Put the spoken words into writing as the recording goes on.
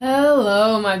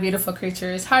Hello, my beautiful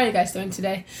creatures. How are you guys doing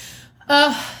today?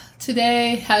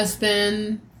 Today has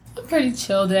been a pretty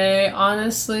chill day,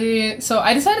 honestly. So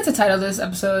I decided to title this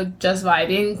episode Just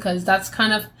Vibing because that's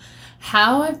kind of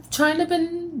how I've kind of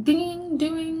been dinging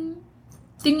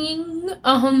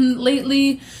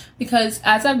lately, because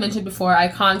as I've mentioned before, I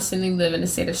constantly live in a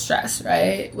state of stress,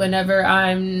 right? Whenever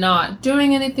I'm not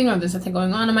doing anything or there's nothing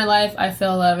going on in my life, I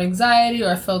feel a lot of anxiety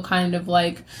or I feel kind of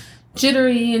like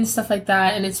jittery and stuff like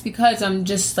that, and it's because I'm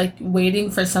just like waiting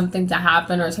for something to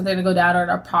happen or something to go down or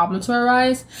a problem to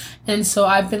arise. And so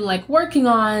I've been like working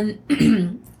on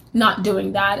not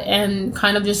doing that and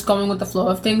kind of just going with the flow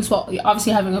of things, well,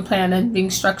 obviously having a plan and being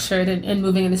structured and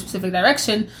moving in a specific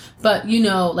direction, but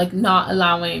like not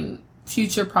allowing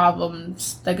future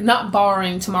problems, like not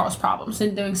borrowing tomorrow's problems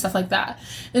and doing stuff like that.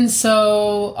 And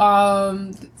so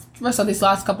rest of these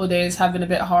last couple of days have been a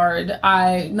bit hard.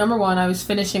 Number one, I was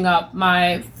finishing up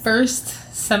my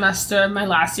first semester of my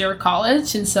last year of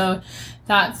college, and so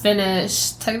that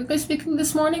finished, technically speaking,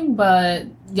 this morning, but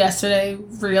yesterday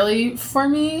really for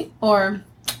me, and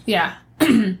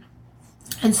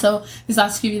so these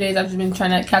last few days I've just been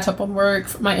trying to catch up on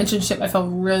work. My internship I felt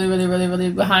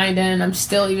really behind in. I'm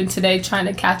still, even today, trying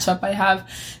to catch up. I have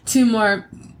two more,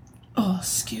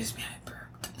 excuse me,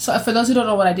 so for those who don't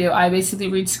know what I do, I basically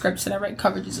read scripts and I write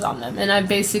coverages on them. And I've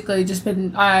basically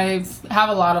I have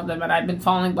a lot of them and I've been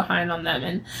falling behind on them.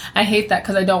 And I hate that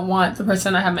because I don't want the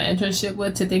person I have my internship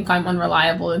with to think I'm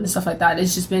unreliable and stuff like that.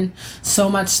 It's just been so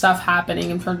much stuff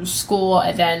happening in terms of school.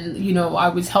 And then, I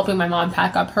was helping my mom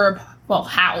pack up her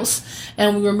house,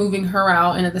 and we were moving her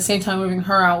out, and at the same time moving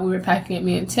her out, we were packing up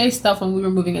me and Tay stuff, and we were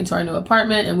moving into our new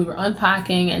apartment, and we were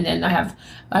unpacking. And then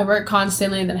I work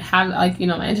constantly, and then I have my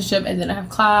internship, and then I have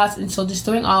class, and so just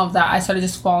doing all of that, I started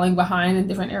just falling behind in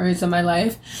different areas of my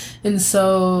life. And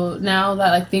so now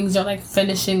that things are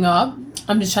finishing up,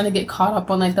 I'm just trying to get caught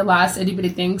up on the last itty bitty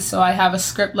things. So I have a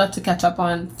script left to catch up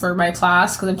on for my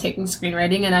class because I'm taking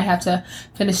screenwriting, and I have to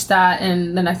finish that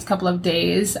in the next couple of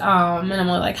days. And I'm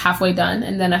only halfway done.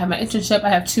 And then I have my internship. I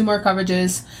have 2 more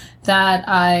coverages that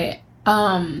I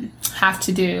have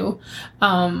to do.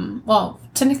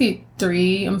 Technically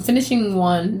 3. I'm finishing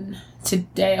 1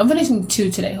 today. I'm finishing 2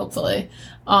 today, hopefully.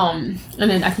 And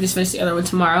then I can just finish the other one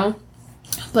tomorrow.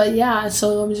 But yeah,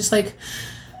 so I'm just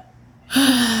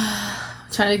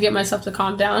trying to get myself to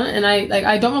calm down. And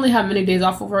I don't really have many days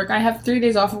off of work. I have 3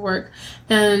 days off of work,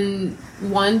 and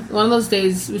one of those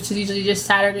days, which is usually just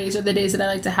Saturdays, are the days that I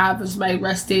like to have as my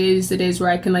rest days, the days where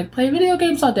I can play video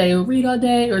games all day or read all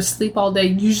day or sleep all day.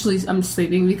 Usually I'm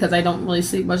sleeping because I don't really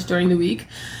sleep much during the week.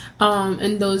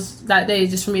 And that day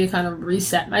is just for me to kind of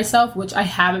reset myself, which I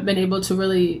haven't been able to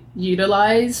really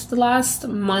utilize the last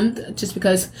month, just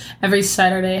because every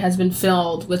Saturday has been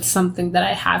filled with something that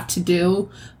I have to do,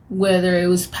 whether it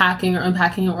was packing or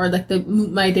unpacking, or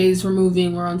my days were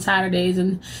moving were on Saturdays,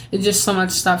 and it's just so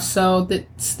much stuff. So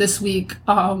this week,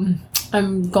 I'm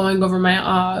going over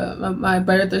my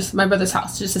brother's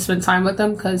house just to spend time with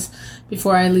them, because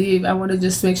before I leave, I want to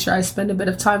just make sure I spend a bit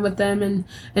of time with them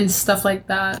and stuff like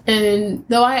that. And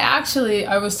though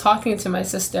I was talking to my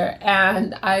sister,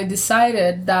 and I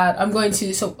decided that I'm going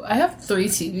to, so I have 3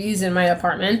 TVs in my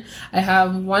apartment. I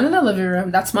have one in the living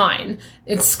room, that's mine.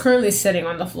 It's currently sitting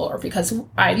on the floor because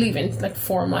I leave in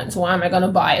 4 months. Why am I going to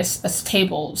buy a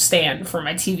table stand for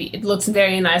my TV? It looks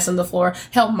very nice on the floor.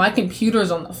 Hell, my computer's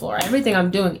on the floor. Everything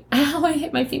I'm doing, ow, I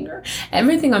hit my finger.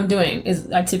 Everything I'm doing is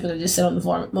I typically just sit on the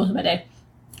floor most of my day.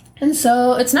 And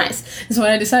so it's nice. And so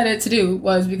what I decided to do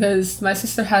was, because my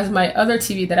sister has my other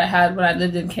TV that I had when I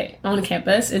lived on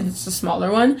campus, and it's a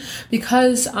smaller one,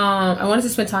 because I wanted to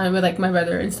spend time with my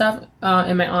brother and stuff,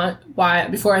 and my aunt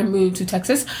before I moved to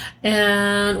Texas,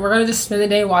 and we're going to just spend the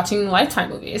day watching Lifetime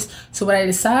movies. So what I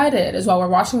decided is, while we're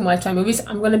watching Lifetime movies,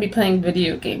 I'm going to be playing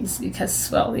video games because,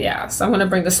 so I'm going to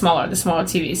bring the smaller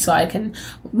TV so I can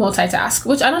multitask,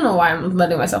 which I don't know why I'm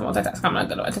letting myself multitask. I'm not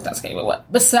good at multitasking, but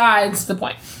what? Besides the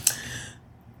point.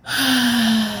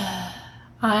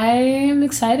 I'm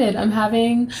excited. I'm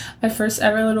having my first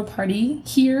ever little party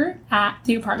here at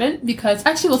the apartment because,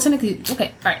 technically,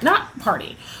 not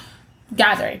party,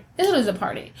 gathering. It is a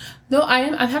party. Though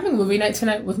I'm having movie night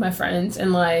tonight with my friends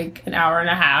in an hour and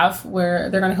a half,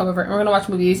 where they're gonna come over and we're gonna watch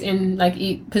movies and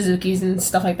eat Pizookies and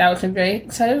stuff like that, which I'm very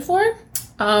excited for.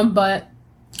 But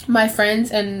my friends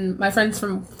and my friends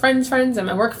from friends and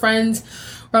my work friends,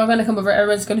 we're all going to come over.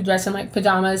 Everyone's going to dress in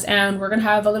pajamas, and we're going to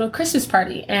have a little Christmas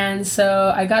party. And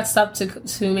so I got stuff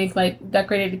to make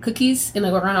decorated cookies, and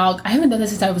we're going to I haven't done this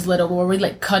since I was little, where we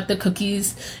cut the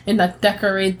cookies and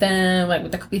decorate them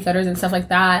with the cookie cutters and stuff like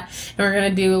that. And we're going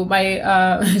to do my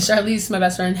Charlize, my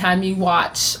best friend, had me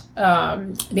watch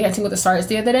Dancing with the Stars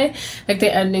the other day, like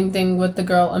the ending thing with the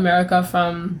girl America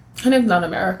from, her name's not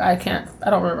America, I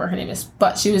don't remember her name is,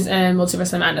 but she was in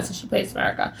Multiverse of Madness and she plays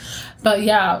America. But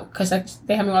yeah, because like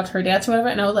they had me watch her dance or whatever,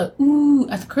 and I was like, ooh,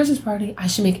 at the Christmas party I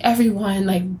should make everyone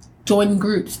like join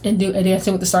groups and do a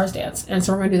Dancing with the Stars dance, and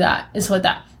so we're gonna do that and stuff like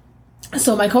that.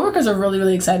 So my coworkers are really,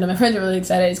 really excited. My friends are really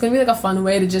excited. It's going to be like a fun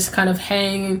way to just kind of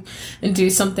hang and do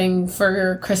something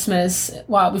for Christmas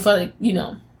before, like, you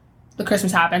know, the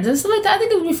Christmas happens and stuff like that. I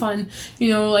think it would be fun. You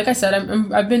know, like I said,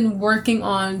 I've been working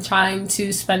on trying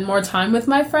to spend more time with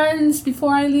my friends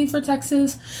before I leave for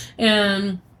Texas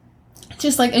and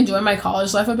just like enjoy my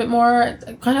college life a bit more.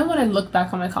 Kind of when I look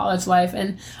back on my college life,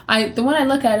 and when I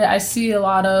look at it, I see a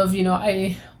lot of, you know,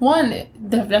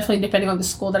 definitely depending on the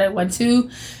school that I went to,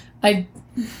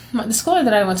 the school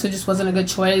that I went to just wasn't a good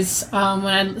choice. When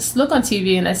I look on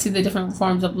TV and I see the different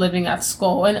forms of living at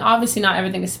school, and obviously not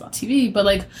everything is about TV, but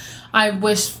like I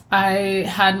wish I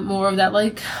had more of that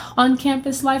like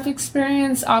on-campus life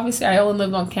experience. Obviously, I only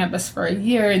lived on campus for a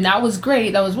year, and that was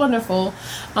great. That was wonderful,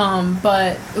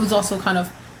 but it was also kind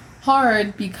of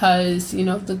hard because, you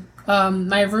know,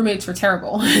 my roommates were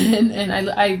terrible, and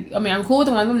I mean, I'm cool with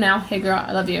one of them now. Hey girl,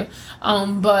 I love you.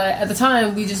 But at the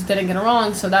time we just didn't get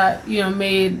along, so that, you know,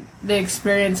 made the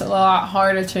experience a lot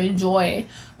harder to enjoy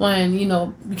when, you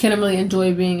know, you can't really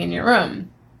enjoy being in your room.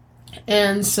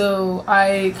 And so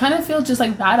I kind of feel just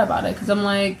like bad about it, because I'm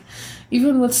like,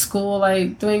 even with school,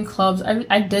 like doing clubs,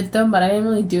 I did them, but I didn't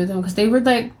really do them because they weren't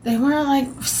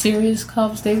like serious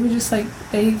clubs. They were just like,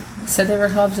 they said they were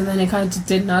clubs and then they kind of just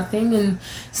did nothing and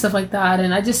stuff like that.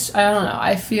 And I don't know.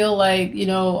 I feel like, you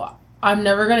know, I'm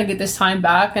never going to get this time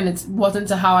back, and it wasn't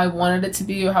to how I wanted it to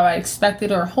be or how I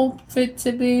expected or hoped it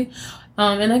to be.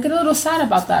 And I get a little sad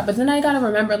about that. But then I gotta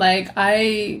remember, like,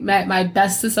 I met my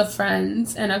bestest of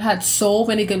friends, and I've had so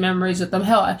many good memories with them.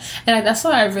 Hell, that's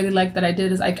what I really like that I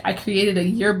did, is I created a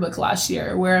yearbook last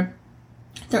year where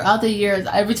throughout the years,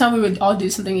 every time we would all do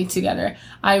something together,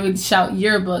 I would shout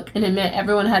yearbook, and it meant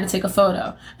everyone had to take a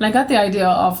photo. And I got the idea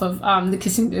off of the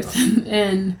Kissing Booth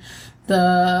in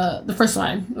the first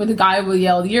line, where the guy would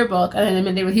yell yearbook, and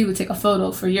then he would take a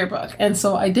photo for yearbook. And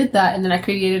so I did that, and then I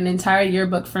created an entire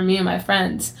yearbook for me and my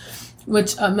friends,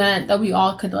 which meant that we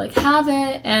all could like have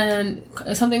it, and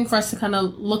it's something for us to kind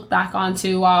of look back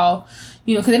onto while,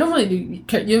 you know, because they don't really do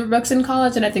yearbooks in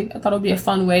college, and I thought it would be a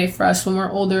fun way for us when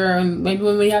we're older, and maybe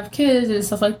when we have kids and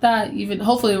stuff like that, even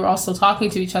hopefully we're all still talking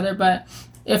to each other, but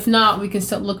if not, we can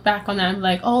still look back on that and be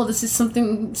like, oh, this is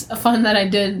something fun that I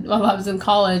did while I was in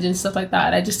college and stuff like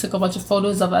that. I just took a bunch of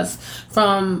photos of us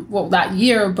from, well, that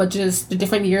year, but just the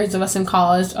different years of us in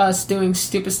college, us doing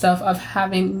stupid stuff, of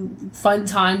having fun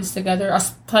times together, us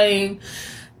playing,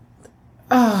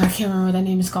 I can't remember what that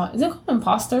name is called. Is it called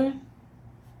Imposter?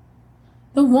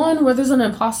 The one where there's an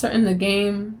imposter in the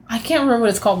game. I can't remember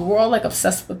what it's called, but we're all like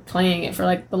obsessed with playing it for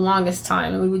like the longest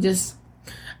time, and we would just,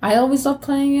 I always love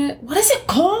playing it. What is it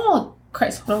called?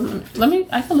 Christ, hold on.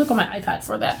 I can look on my iPad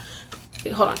for that.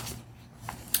 Hold on.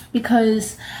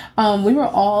 Because we were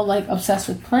all like obsessed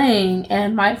with playing,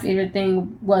 and my favorite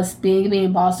thing was being the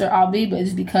imposter. But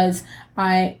it's because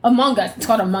Among Us. It's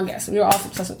called Among Us. We were all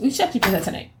obsessed with. We should actually play that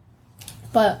tonight.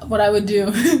 But what I would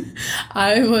do,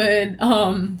 I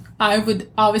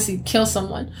would obviously kill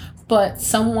someone, but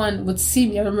someone would see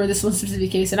me. I remember this one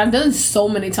specific case, and I've done it so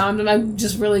many times, and I'm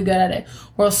just really good at it,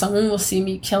 where someone will see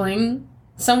me killing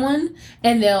someone,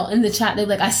 and they'll, in the chat, they're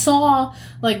like, I saw,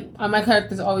 like, my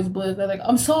character's always Blue, they're like,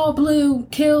 I saw Blue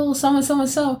kill someone,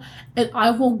 so, and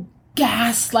I will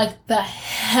gas, like, the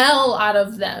hell out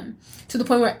of them, to the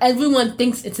point where everyone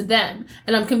thinks it's them,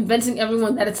 and I'm convincing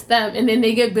everyone that it's them, and then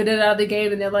they get booted out of the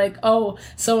game, and they're like, oh,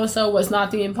 so-and-so was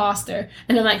not the imposter,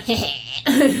 and I'm like,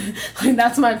 like,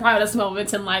 that's my proudest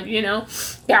moment in life, you know,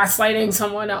 gaslighting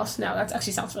someone else. Now, that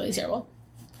actually sounds really terrible.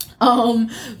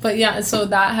 But yeah, so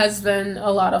that has been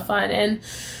a lot of fun, and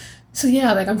so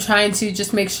yeah, like, I'm trying to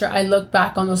just make sure I look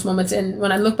back on those moments, and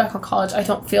when I look back on college, I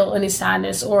don't feel any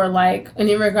sadness or like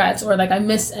any regrets or like I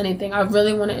miss anything. I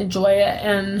really want to enjoy it,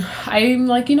 and I'm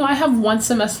like, you know, I have one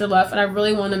semester left, and I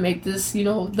really want to make this, you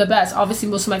know, the best. Obviously,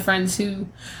 most of my friends who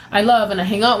I love and I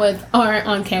hang out with aren't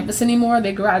on campus anymore.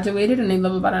 They graduated and they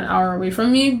live about an hour away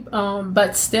from me,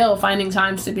 but still finding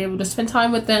times to be able to spend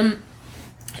time with them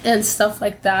and stuff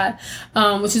like that,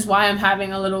 which is why I'm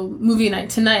having a little movie night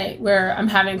tonight, where I'm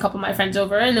having a couple of my friends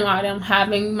over, and then I'm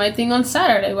having my thing on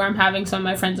Saturday where I'm having some of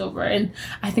my friends over, and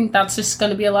I think that's just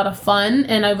going to be a lot of fun,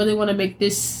 and I really want to make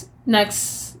this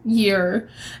next year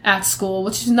at school,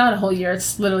 which is not a whole year,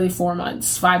 it's literally 4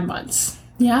 months, 5 months,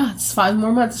 Yeah, it's 5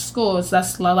 more months of school. So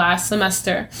that's the last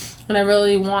semester. And I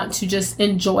really want to just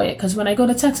enjoy it. Because when I go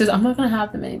to Texas, I'm not going to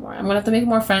have them anymore. I'm going to have to make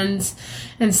more friends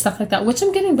and stuff like that, which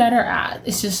I'm getting better at.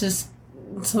 It's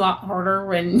a lot harder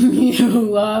when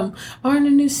you are in a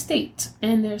new state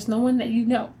and there's no one that you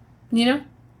know, you know?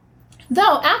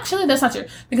 Though, actually, that's not true.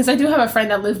 Because I do have a friend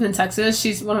that lives in Texas.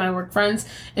 She's one of my work friends.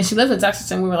 And she lives in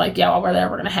Texas. And we were like, yeah, while we're there,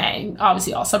 we're going to hang.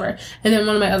 Obviously, all summer. And then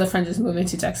one of my other friends is moving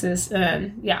to Texas. And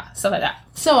then, yeah, stuff like that.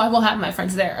 So I will have my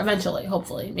friends there eventually.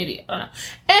 Hopefully. Maybe. I don't know.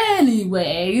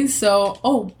 Anyway,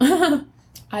 so,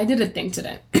 I did a thing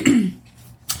today.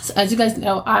 So as you guys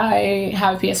know, I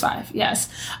have a PS5. Yes,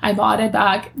 I bought it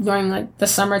back during like the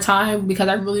summertime because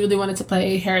I really, really wanted to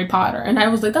play Harry Potter. And I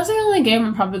was like, that's the only game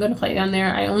I'm probably going to play on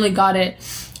there. I only got it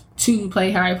to play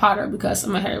Harry Potter because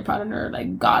I'm a Harry Potter nerd. I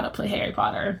gotta play Harry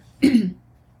Potter.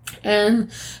 And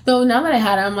though now that I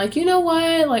had it, I'm like, you know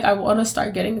what? Like, I want to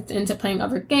start getting into playing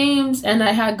other games. And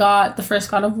I had got the first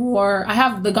God of War. I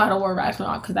have the God of War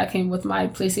Ragnarok because that came with my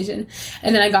PlayStation.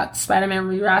 And then I got Spider-Man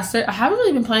Remastered. I haven't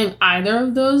really been playing either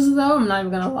of those, though. I'm not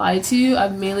even going to lie to you.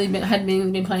 I've mainly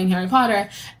been playing Harry Potter.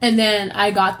 And then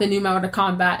I got the new Mortal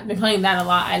Kombat. I've been playing that a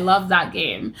lot. I love that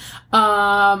game.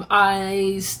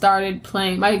 I started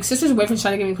playing... My sister's boyfriend's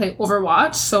trying to get me to play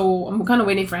Overwatch. So I'm kind of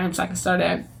waiting for him so I can start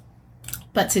it.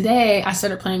 But today, I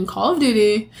started playing Call of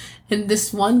Duty in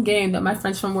this one game that my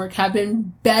friends from work have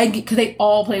been begging, because they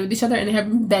all play with each other, and they have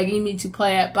been begging me to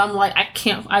play it. But I'm like, I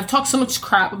can't. I've talked so much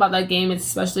crap about that game,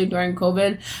 especially during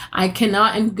COVID. I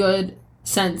cannot, in good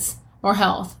sense or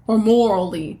health or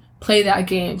morally, play that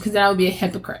game, because then I would be a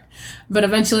hypocrite. But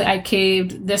eventually, I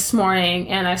caved this morning,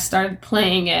 and I started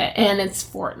playing it, and it's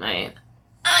Fortnite.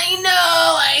 I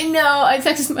know. I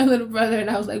texted my little brother and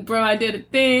I was like, bro, I did a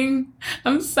thing.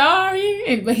 I'm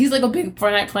sorry. But he's like a big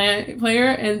Fortnite player,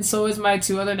 and so is my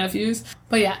 2 other nephews.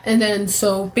 But yeah, and then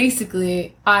so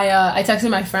basically I texted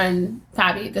my friend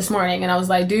Tabby this morning and I was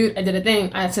like, dude, I did a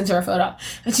thing. I sent her a photo.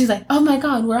 And she's like, oh my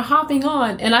god, we're hopping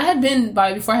on. And I had been,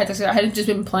 before I had texted her, I had just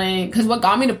been playing, because what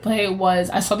got me to play was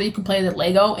I saw that you can play the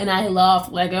Lego, and I love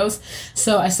Legos.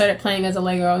 So I started playing as a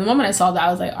Lego. And the moment I saw that,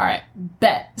 I was like, alright,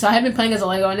 bet. So I had been playing as a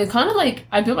Lego, and it's kind of like,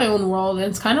 I built my own world, and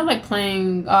it's kind of like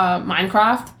playing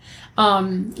Minecraft.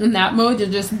 In that mode, you're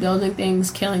just building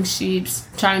things, killing sheep,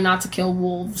 trying not to kill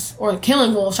wolves, or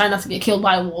killing wolves, trying not to get killed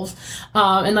by wolves,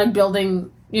 and like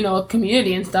building, a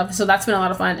community and stuff. So that's been a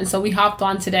lot of fun. And so we hopped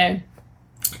on today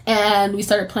and we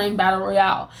started playing Battle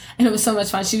Royale, and it was so much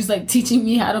fun. She was like teaching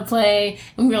me how to play,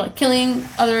 and we were like killing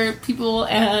other people,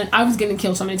 and I was getting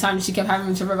killed so many times. She kept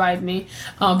having to revive me,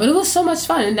 but it was so much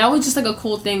fun. And that was just like a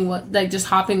cool thing, like just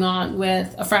hopping on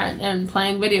with a friend and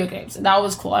playing video games. That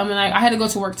was cool. I mean, I had to go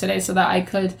to work today so that I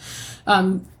could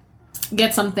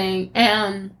get something,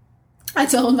 and I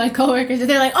told my coworkers, and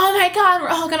they're like, "Oh my god, we're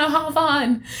all gonna hop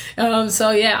on!"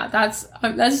 So yeah, that's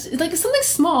like, it's something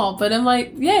small, but I'm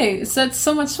like, yay! That's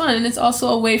so much fun, and it's also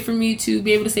a way for me to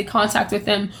be able to stay in contact with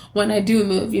them when I do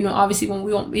move. Obviously, when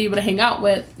we won't be able to hang out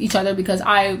with each other because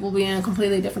I will be in a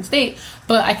completely different state,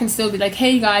 but I can still be like,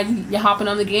 "Hey guys, you're hopping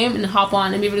on the game," and hop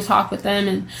on and be able to talk with them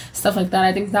and stuff like that.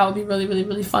 I think that would be really, really,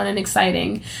 really fun and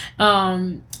exciting.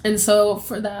 And so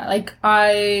for that, like,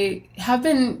 I have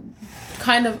been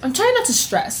I'm trying not to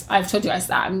stress. I've told you guys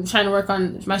that. I'm trying to work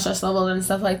on my stress level and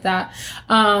stuff like that.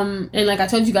 And like I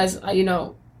told you guys,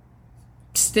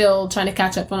 still trying to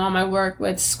catch up on all my work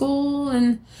with school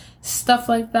and stuff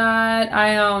like that.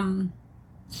 I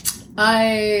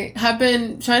have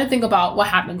been trying to think about what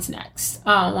happens next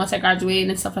once I graduate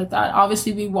and stuff like that.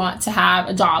 Obviously, we want to have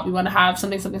a job. We want to have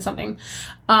something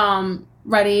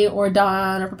ready or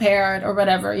done or prepared or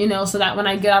whatever, so that when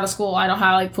I get out of school, I don't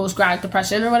have like post-grad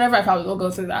depression or whatever. I probably will go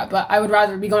through that, but I would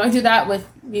rather be going through that with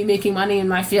me making money in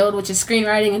my field, which is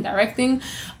screenwriting and directing.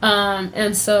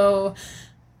 And so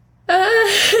yeah,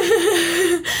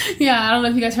 I don't know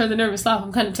if you guys heard the nervous laugh.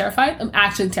 I'm kind of terrified. I'm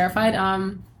actually terrified.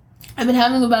 I've been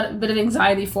having a bit of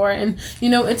anxiety for it, and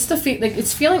it's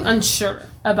it's feeling unsure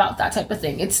about that type of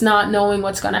thing. It's not knowing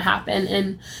what's going to happen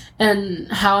and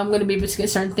how I'm going to be able to get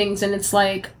certain things. And it's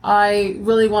like, I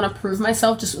really want to prove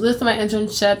myself just with my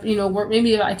internship, work.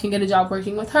 Maybe if I can get a job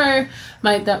working with her,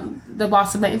 the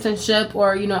boss of my internship,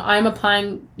 or, I'm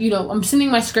applying, I'm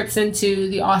sending my scripts into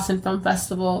the Austin Film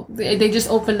Festival. They just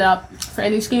opened up, for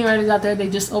any screenwriters out there, they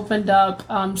just opened up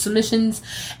submissions.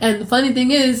 And the funny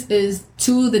thing is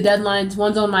 2 of the deadlines,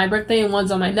 one's on my birthday and one's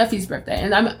on my nephew's birthday.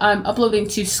 And I'm uploading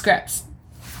 2 scripts.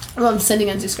 Well, I'm sending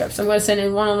in 2 scripts. I'm going to send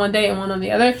in one on one day and one on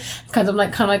the other, because I'm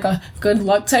like kind of like a good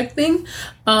luck type thing.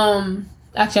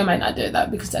 Actually, I might not do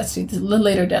that, because that's the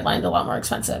later deadline is a lot more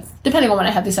expensive, depending on when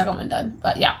I have the second one done.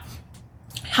 But yeah.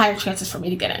 higher chances for me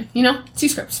to get in, 2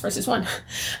 scripts versus 1.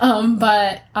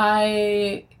 But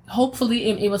I hopefully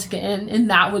am able to get in, and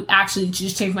that would actually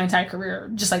just change my entire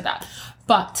career just like that.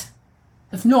 But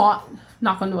if not,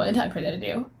 knock on wood, I pray that I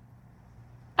do.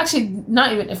 Actually,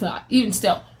 not even if not, even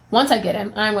still, once I get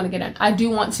in, I'm going to get in. I do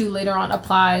want to later on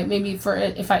apply maybe for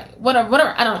it if I,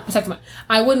 whatever, I don't know, besides the point.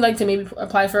 I would like to maybe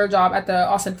apply for a job at the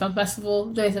Austin Film Festival,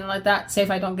 do anything like that, say if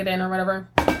I don't get in or whatever.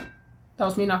 That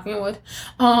was me knocking on wood.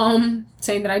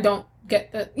 Saying that I don't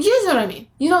get the, you know what I mean.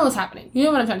 You know what's happening. You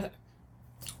know what I'm trying to say.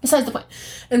 Besides the point.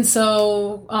 And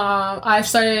so, I've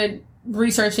started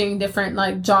researching different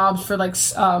like jobs for like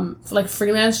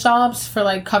freelance jobs for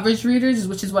like coverage readers,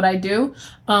 which is what I do.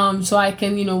 So I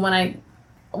can,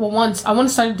 once I want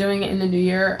to start doing it in the new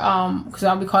year, because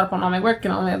I'll be caught up on all my work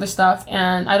and all my other stuff,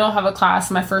 and I don't have a class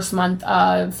in my first month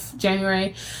of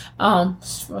January,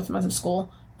 first month of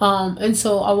school. And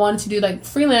so I wanted to do like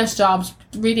freelance jobs,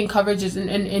 reading coverages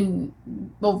and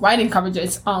writing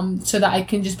coverages, so that I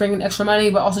can just bring in extra money,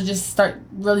 but also just start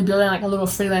really building like a little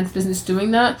freelance business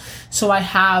doing that. So I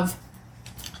have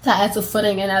that as a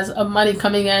footing and as a money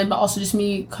coming in, but also just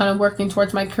me kind of working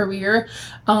towards my career,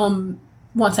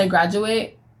 once I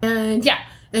graduate. And yeah.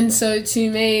 And so to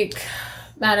make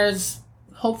matters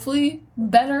hopefully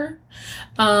better,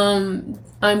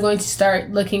 I'm going to start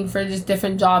looking for just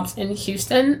different jobs in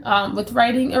Houston, with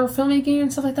writing or filmmaking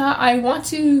and stuff like that. I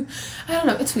don't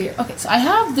know, it's weird. Okay, so I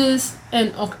have this,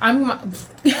 and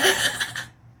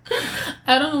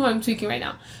I don't know what I'm tweaking right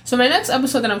now. So my next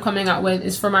episode that I'm coming out with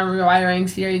is for my rewiring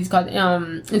series called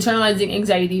Internalizing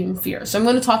Anxiety and Fear. So I'm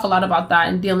going to talk a lot about that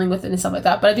and dealing with it and stuff like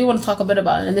that. But I do want to talk a bit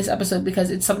about it in this episode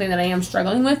because it's something that I am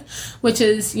struggling with, which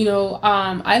is,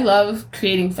 I love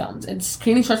creating films.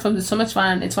 Creating short films is so much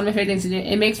fun. It's one of my favorite things to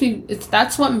do.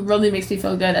 That's what really makes me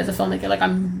feel good as a filmmaker. Like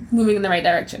I'm moving in the right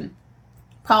direction.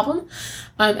 Problem,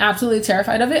 I'm absolutely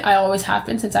terrified of it. I always have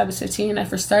been since I was 15 and I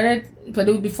first started. But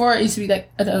it used to be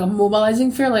like a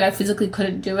mobilizing fear. Like I physically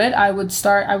couldn't do it. I would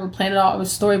plan it all with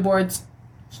storyboards,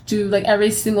 do like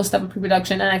every single step of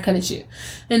pre-production, and I couldn't shoot.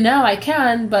 And now I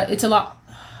can, but it's a lot.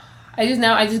 I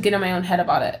just get in my own head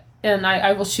about it. And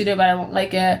I will shoot it, but I won't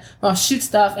like it. Or I'll shoot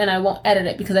stuff and I won't edit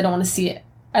it because I don't want to see it.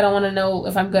 I don't want to know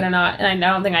if I'm good or not, and I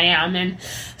don't think I am, and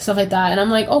stuff like that. And I'm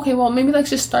like, okay, well, maybe let's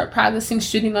just start practicing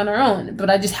shooting on our own. But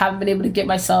I just haven't been able to get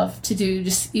myself to do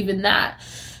just even that.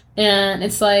 And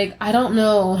it's like, I don't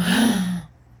know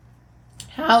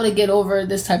how to get over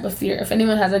this type of fear. If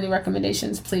anyone has any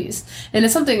recommendations, please. And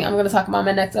it's something I'm going to talk about in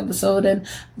my next episode, and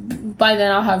by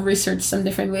then I'll have researched some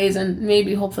different ways, and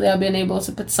maybe hopefully I'll be able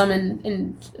to put some in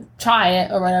and try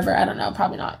it or whatever. I don't know,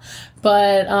 probably not.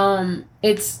 But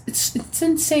it's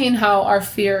insane how our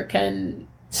fear can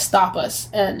stop us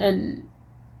and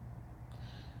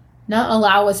not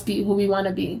allow us be who we want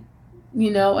to be,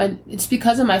 and it's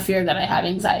because of my fear that I have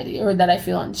anxiety or that I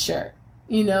feel unsure.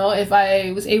 If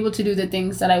I was able to do the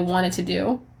things that I wanted to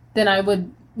do, then I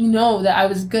would know that I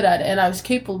was good at it and I was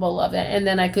capable of it, and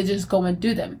then I could just go and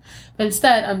do them. But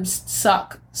instead, I'm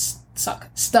stuck,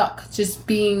 just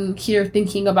being here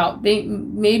thinking about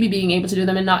maybe being able to do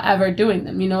them and not ever doing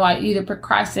them. I either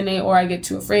procrastinate or I get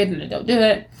too afraid and I don't do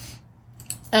it.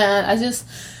 And it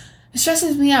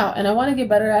stresses me out, and I want to get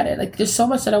better at it. Like, there's so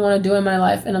much that I want to do in my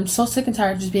life, and I'm so sick and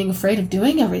tired of just being afraid of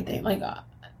doing everything. Like,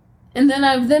 and then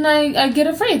I get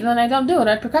afraid, and then I don't do it.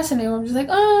 I procrastinate. I'm just like,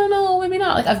 oh no, maybe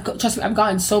not. Like, trust me, I've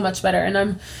gotten so much better, and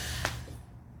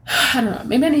I don't know.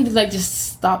 Maybe I need to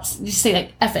just say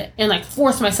like F it, and like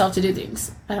force myself to do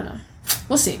things. I don't know.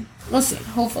 We'll see.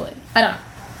 Hopefully, I don't know.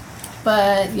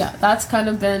 But yeah, that's kind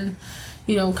of been,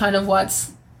 kind of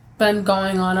what's been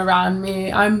going on around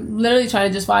me. I'm literally trying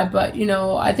to just vibe, but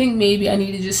I think maybe I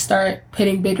need to just start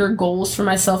putting bigger goals for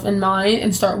myself in mind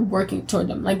and start working toward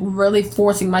them, like really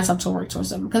forcing myself to work towards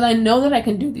them, because I know that I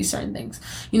can do these certain things.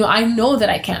 I know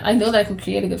that I can. I know that I can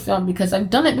create a good film because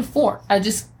I've done it before. I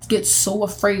just get so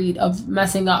afraid of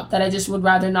messing up that I just would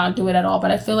rather not do it at all. But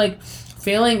I feel like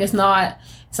failing is not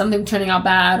something turning out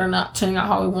bad or not turning out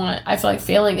how we want. I feel like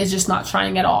failing is just not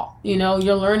trying at all.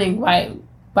 You're learning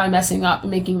by messing up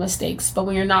and making mistakes. But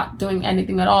when you're not doing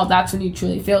anything at all, that's when you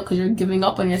truly fail, because you're giving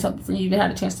up on yourself before you even had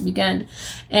a chance to begin.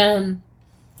 And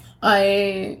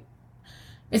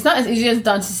it's not as easy as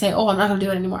done to say, oh, I'm not going to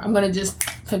do it anymore. I'm going to just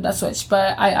flip that switch.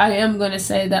 But I am going to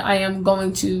say that I am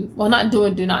going to, not do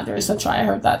it, do not. There is no try. I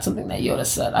heard that's something that Yoda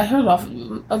said. I heard it off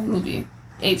of a movie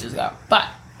ages ago. But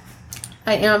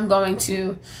I am going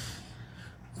to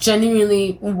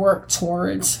genuinely work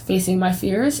towards facing my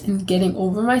fears and getting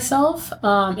over myself,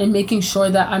 and making sure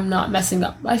that I'm not messing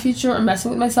up my future or messing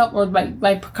with myself, or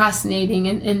by procrastinating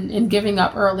and giving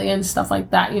up early and stuff like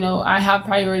that. I have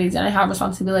priorities and I have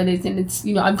responsibilities, and it's,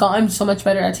 I've gotten so much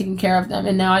better at taking care of them,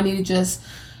 and now I need to just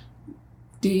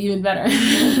do even better.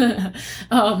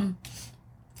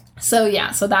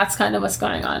 So that's kind of what's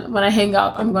going on. When I hang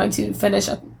up, I'm going to finish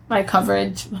up my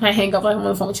coverage. When I hang up, I'm on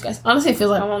the phone with you guys. Honestly, it feels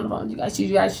like I'm on the phone with you guys.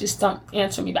 You guys just don't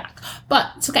answer me back.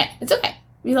 But it's okay. It's okay.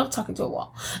 We love talking to a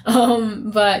wall.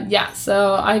 But yeah,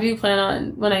 so I do plan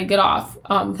on, when I get off,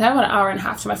 because I have about an hour and a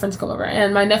half to my friends come over,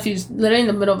 and my nephew's literally in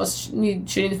the middle of us shooting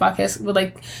this podcast with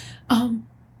like, do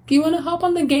you want to hop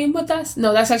on the game with us?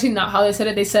 No, that's actually not how they said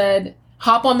it. They said,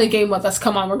 hop on the game with us.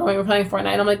 Come on, we're playing Fortnite.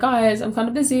 And I'm like, guys, I'm kind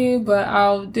of busy, but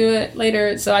I'll do it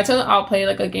later. So I told them I'll play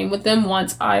like a game with them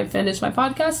once I finish my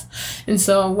podcast. And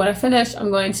so when I finish, I'm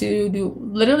going to do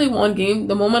literally one game.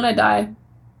 The moment I die,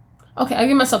 okay, I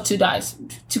give myself 2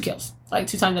 kills, like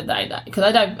 2 times that I die. Because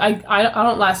I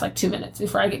don't last like 2 minutes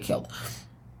before I get killed.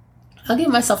 I'll give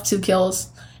myself 2 kills.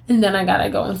 And then I gotta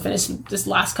go and finish this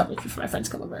last coverage before my friends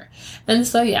come over. And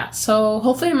so, yeah. So,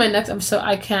 hopefully in my next episode,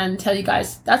 I can tell you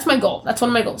guys, that's my goal. That's one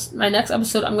of my goals. My next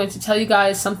episode, I'm going to tell you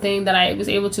guys something that I was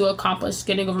able to accomplish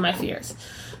getting over my fears.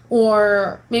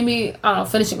 Or maybe, I don't know,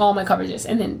 finishing all my coverages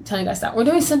and then telling you guys that. We're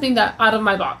doing something that out of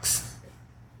my box.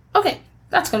 Okay,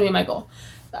 that's gonna be my goal.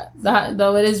 That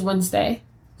though it is Wednesday.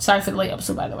 Sorry for the late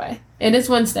episode, by the way. It is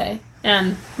Wednesday.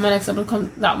 And my next episode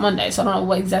comes out Monday, so I don't know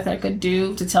what exactly I could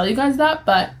do to tell you guys that,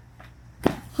 but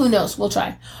who knows? We'll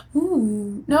try.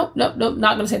 Ooh, nope, not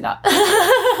gonna say that.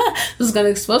 Just gonna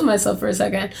expose myself for a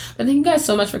second. But thank you guys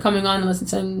so much for coming on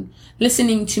and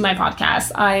listening to my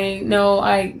podcast. I know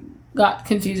I got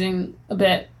confusing a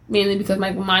bit, mainly because my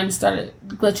mind started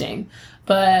glitching.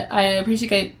 But I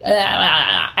appreciate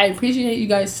you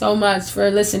guys so much for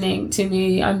listening to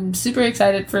me. I'm super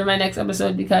excited for my next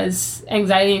episode because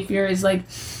anxiety and fear is like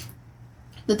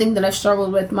the thing that I've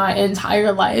struggled with my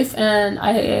entire life, and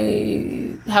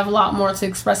I have a lot more to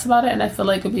express about it, and I feel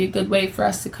like it would be a good way for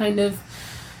us to kind of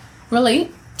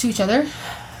relate to each other.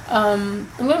 I'm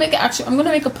gonna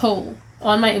make a poll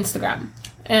on my Instagram.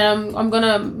 And I'm going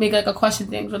to make like a question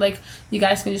thing where like you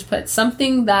guys can just put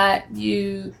something that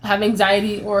you have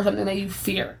anxiety or something that you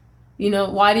fear.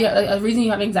 Why do you, a reason you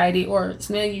have anxiety or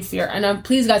something that you fear. And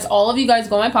please guys, all of you guys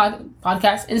go on my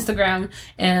podcast, Instagram,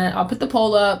 and I'll put the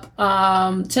poll up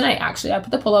tonight actually. I'll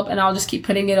put the poll up and I'll just keep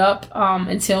putting it up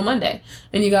until Monday.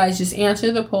 And you guys just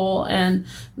answer the poll and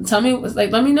tell me,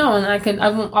 like, let me know. And I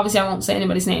won't say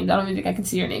anybody's names. I don't even think I can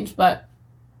see your names, but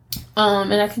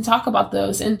and I can talk about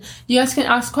those, and you guys can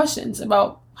ask questions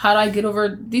about how do I get over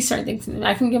these certain things, and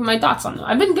I can give my thoughts on them.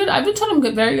 I've been told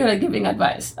I'm very good at giving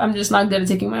advice. I'm just not good at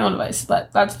taking my own advice,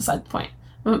 but that's beside the point.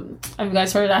 Have you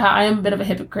guys heard? I am a bit of a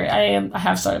hypocrite. I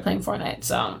have started playing Fortnite,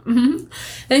 so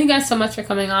thank you guys so much for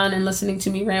coming on and listening to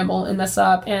me ramble and mess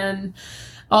up and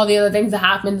all the other things that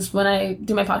happens when I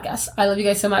do my podcast. I love you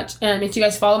guys so much, and make sure you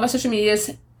guys follow my social medias,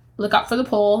 look out for the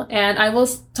poll, and I will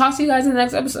talk to you guys in the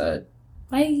next episode.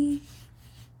 Bye.